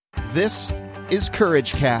This is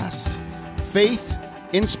Courage Cast. Faith,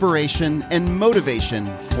 inspiration, and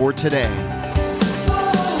motivation for today.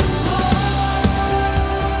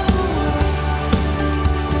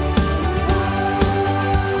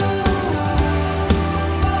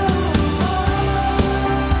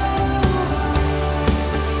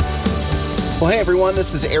 Well, hey everyone,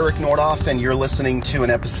 this is Eric Nordoff, and you're listening to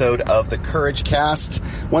an episode of the Courage Cast.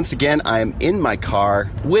 Once again, I'm in my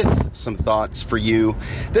car with some thoughts for you.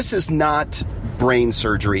 This is not brain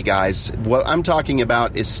surgery, guys. What I'm talking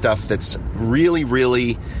about is stuff that's really,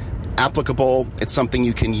 really applicable. It's something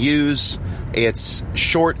you can use. It's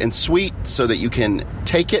short and sweet so that you can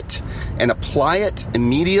take it and apply it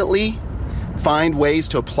immediately. Find ways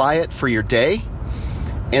to apply it for your day.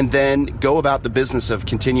 And then go about the business of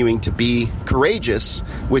continuing to be courageous,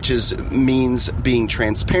 which means being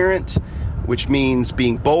transparent, which means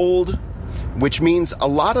being bold, which means a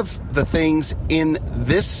lot of the things in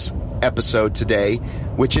this episode today,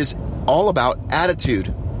 which is all about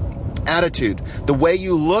attitude. Attitude, the way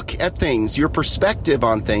you look at things, your perspective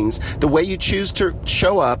on things, the way you choose to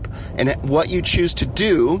show up, and what you choose to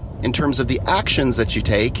do in terms of the actions that you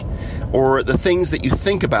take or the things that you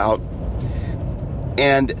think about.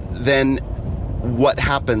 And then what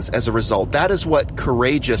happens as a result. That is what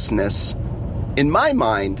courageousness, in my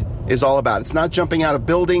mind, is all about. It's not jumping out of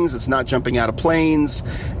buildings. It's not jumping out of planes.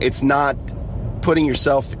 It's not putting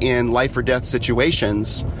yourself in life or death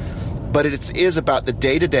situations. But it is about the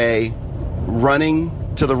day-to-day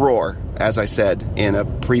running to the roar, as I said in a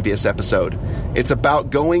previous episode. It's about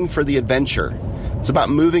going for the adventure. It's about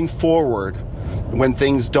moving forward when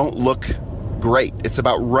things don't look great. It's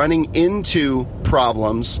about running into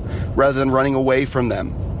problems rather than running away from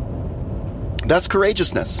them. That's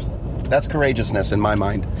courageousness. That's courageousness in my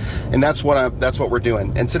mind. And that's what we're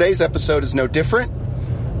doing. And today's episode is no different.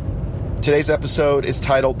 Today's episode is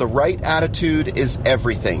titled "The Right Attitude is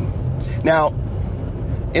Everything." Now,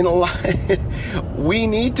 we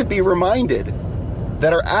need to be reminded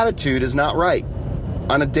that our attitude is not right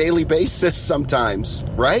on a daily basis sometimes,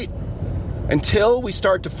 right? Until we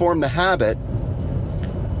start to form the habit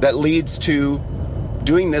that leads to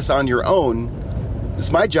doing this on your own,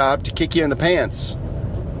 it's my job to kick you in the pants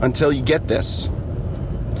until you get this.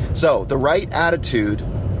 So, the right attitude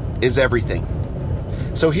is everything.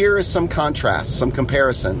 So here is some contrasts, some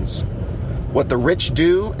comparisons. What the rich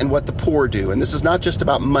do and what the poor do. And this is not just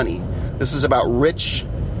about money. This is about rich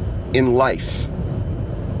in life.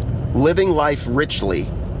 Living life richly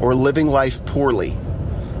or living life poorly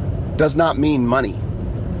does not mean money.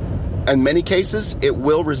 In many cases, it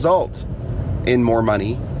will result in more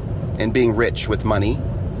money and being rich with money.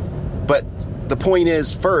 But the point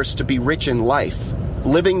is, first, to be rich in life,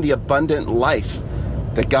 living the abundant life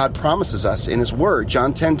that God promises us in His Word.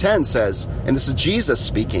 John 10:10 says, and this is Jesus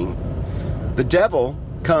speaking, the devil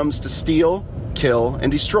comes to steal, kill,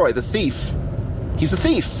 and destroy. The thief, he's a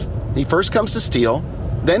thief. He first comes to steal,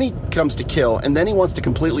 then he comes to kill, and then he wants to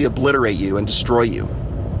completely obliterate you and destroy you.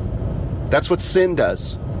 That's what sin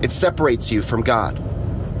does. It separates you from God.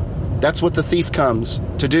 That's what the thief comes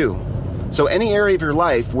to do. So any area of your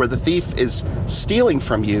life where the thief is stealing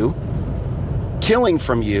from you, killing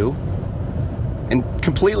from you, and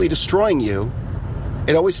completely destroying you,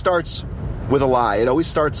 it always starts with a lie. It always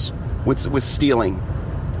starts with stealing.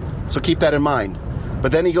 So keep that in mind.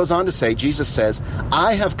 But then he goes on to say, Jesus says,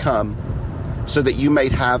 I have come so that you may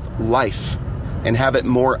have life and have it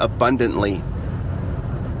more abundantly.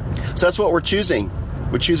 So that's what we're choosing.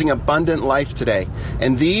 We're choosing abundant life today.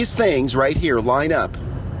 And these things right here line up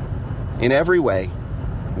in every way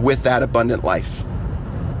with that abundant life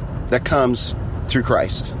that comes through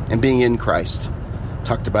Christ and being in Christ.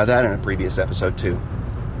 Talked about that in a previous episode too.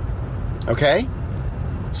 Okay?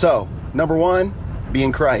 So, number one, be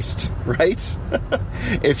in Christ, right?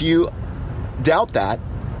 If you doubt that,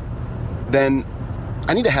 then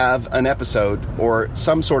I need to have an episode or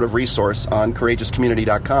some sort of resource on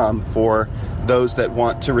courageouscommunity.com for those that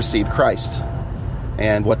want to receive Christ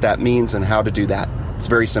and what that means and how to do that. It's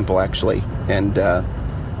very simple, actually. And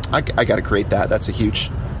I got to create that. That's a huge,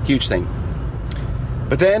 huge thing.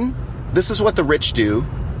 But then this is what the rich do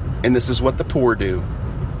and this is what the poor do.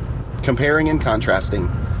 Comparing and contrasting.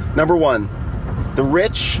 Number one, the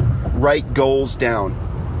rich write goals down.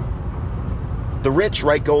 The rich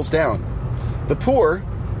write goals down. The poor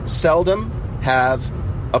seldom have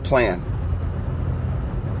a plan.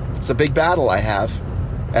 It's a big battle I have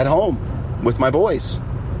at home with my boys.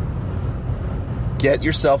 Get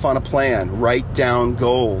yourself on a plan. Write down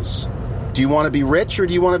goals. Do you want to be rich or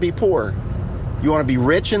do you want to be poor? You want to be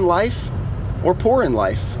rich in life or poor in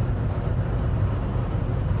life?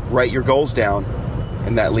 Write your goals down.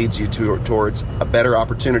 and that leads you towards a better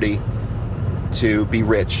opportunity to be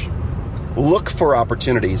rich. Look for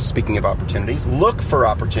opportunities. Speaking of opportunities, look for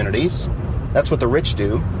opportunities. That's what the rich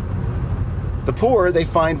do. The poor, they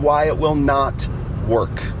find why it will not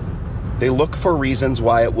work. They look for reasons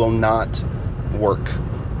why it will not work.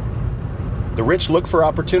 The rich look for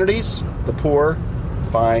opportunities. The poor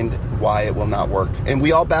find why it will not work. And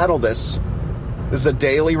we all battle this. This is a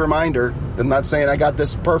daily reminder. I'm not saying I got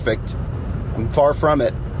this perfect. I'm far from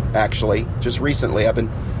it, actually. Just recently, I've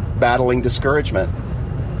been battling discouragement.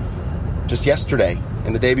 Just yesterday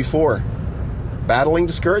and the day before, battling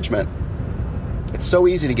discouragement. It's so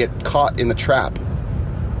easy to get caught in the trap.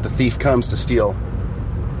 The thief comes to steal,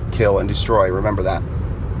 kill, and destroy. Remember that.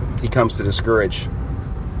 He comes to discourage.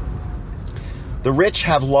 The rich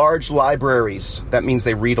have large libraries. That means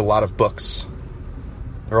they read a lot of books.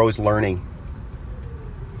 They're always learning.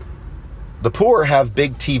 The poor have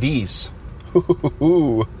big TVs.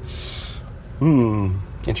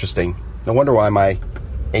 Interesting. No wonder why my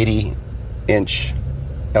 80-inch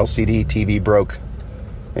LCD TV broke.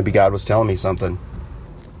 Maybe God was telling me something.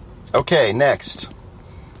 Okay, next.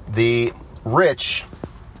 The rich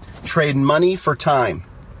trade money for time.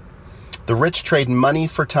 The rich trade money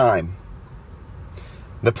for time.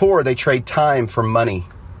 The poor, they trade time for money.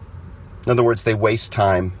 In other words, they waste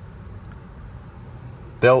time.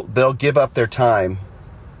 They'll give up their time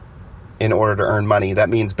in order to earn money. That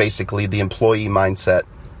means basically the employee mindset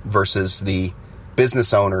versus the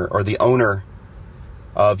business owner or the owner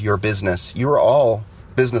of your business. You are all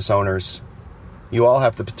business owners. You all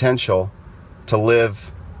have the potential to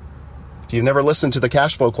live. If you've never listened to the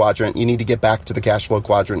cash flow quadrant, you need to get back to the cash flow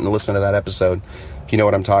quadrant and listen to that episode. If you know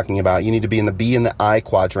what I'm talking about, you need to be in the B and the I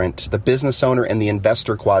quadrant, the business owner and the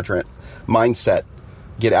investor quadrant mindset.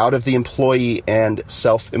 Get out of the employee and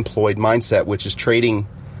self-employed mindset, which is trading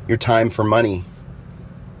your time for money.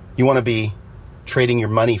 You want to be trading your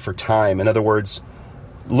money for time. In other words,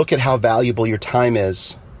 look at how valuable your time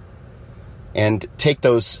is and take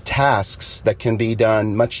those tasks that can be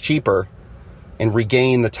done much cheaper and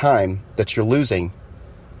regain the time that you're losing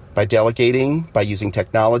by delegating, by using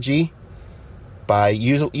technology, by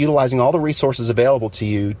utilizing all the resources available to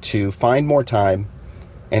you to find more time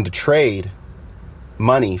and to trade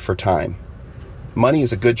money for time. Money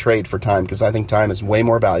is a good trade for time because I think time is way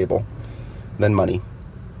more valuable than money.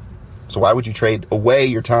 So why would you trade away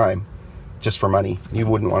your time just for money? You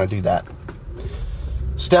wouldn't want to do that.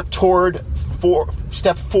 Step forward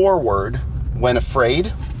when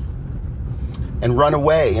afraid and run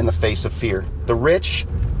away in the face of fear. The rich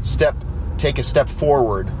take a step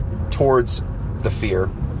forward towards the fear.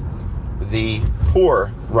 The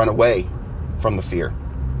poor run away from the fear.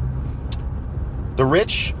 The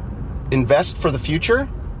rich invest for the future,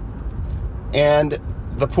 and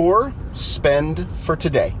the poor spend for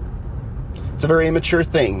today. It's a very immature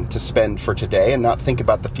thing to spend for today and not think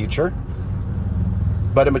about the future.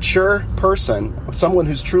 But a mature person, someone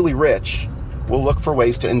who's truly rich, will look for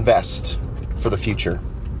ways to invest for the future.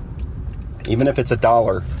 Even if it's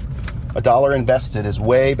 $1. $1 invested is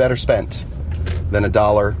way better spent than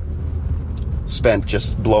 $1 spent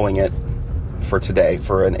just blowing it for today,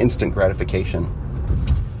 for an instant gratification.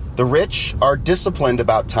 The rich are disciplined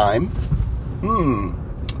about time.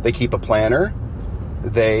 They keep a planner.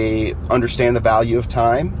 They understand the value of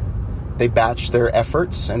time. They batch their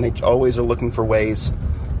efforts, and they always are looking for ways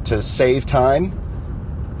to save time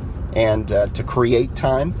and to create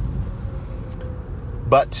time.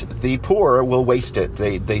 But the poor will waste it.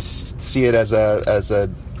 They see it as a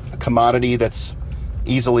commodity that's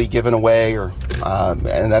easily given away,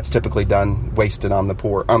 and that's typically wasted on the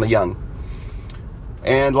poor, on the young.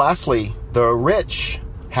 And lastly, the rich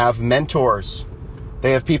have mentors.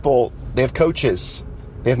 They have people, they have coaches,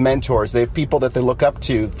 they have mentors, they have people that they look up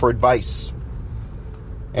to for advice.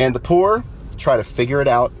 And the poor try to figure it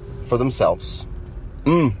out for themselves.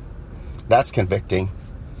 That's convicting.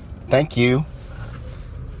 Thank you.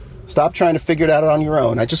 Stop trying to figure it out on your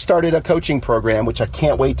own. I just started a coaching program, which I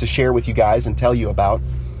can't wait to share with you guys and tell you about.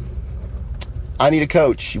 I need a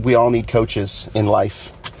coach. We all need coaches in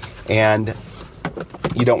life. And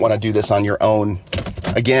you don't want to do this on your own.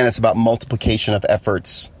 Again, it's about multiplication of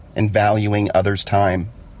efforts and valuing others' time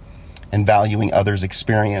and valuing others'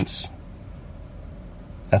 experience.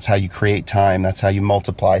 That's how you create time. That's how you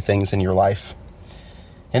multiply things in your life.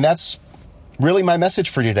 And that's really my message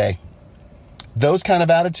for today. Those kind of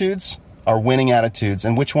attitudes are winning attitudes.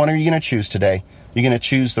 And which one are you going to choose today? You're going to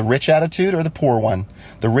choose the rich attitude or the poor one?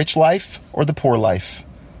 The rich life or the poor life?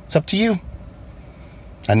 It's up to you.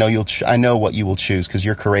 I know what you will choose because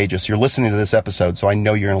you're courageous. You're listening to this episode, so I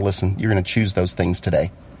know you're going to listen. You're going to choose those things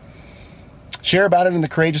today. Share about it in the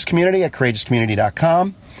Courageous Community at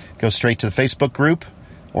courageouscommunity.com. Go straight to the Facebook group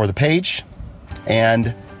or the page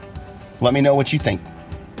and let me know what you think.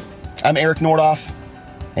 I'm Eric Nordoff,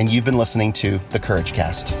 and you've been listening to The Courage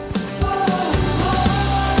Cast.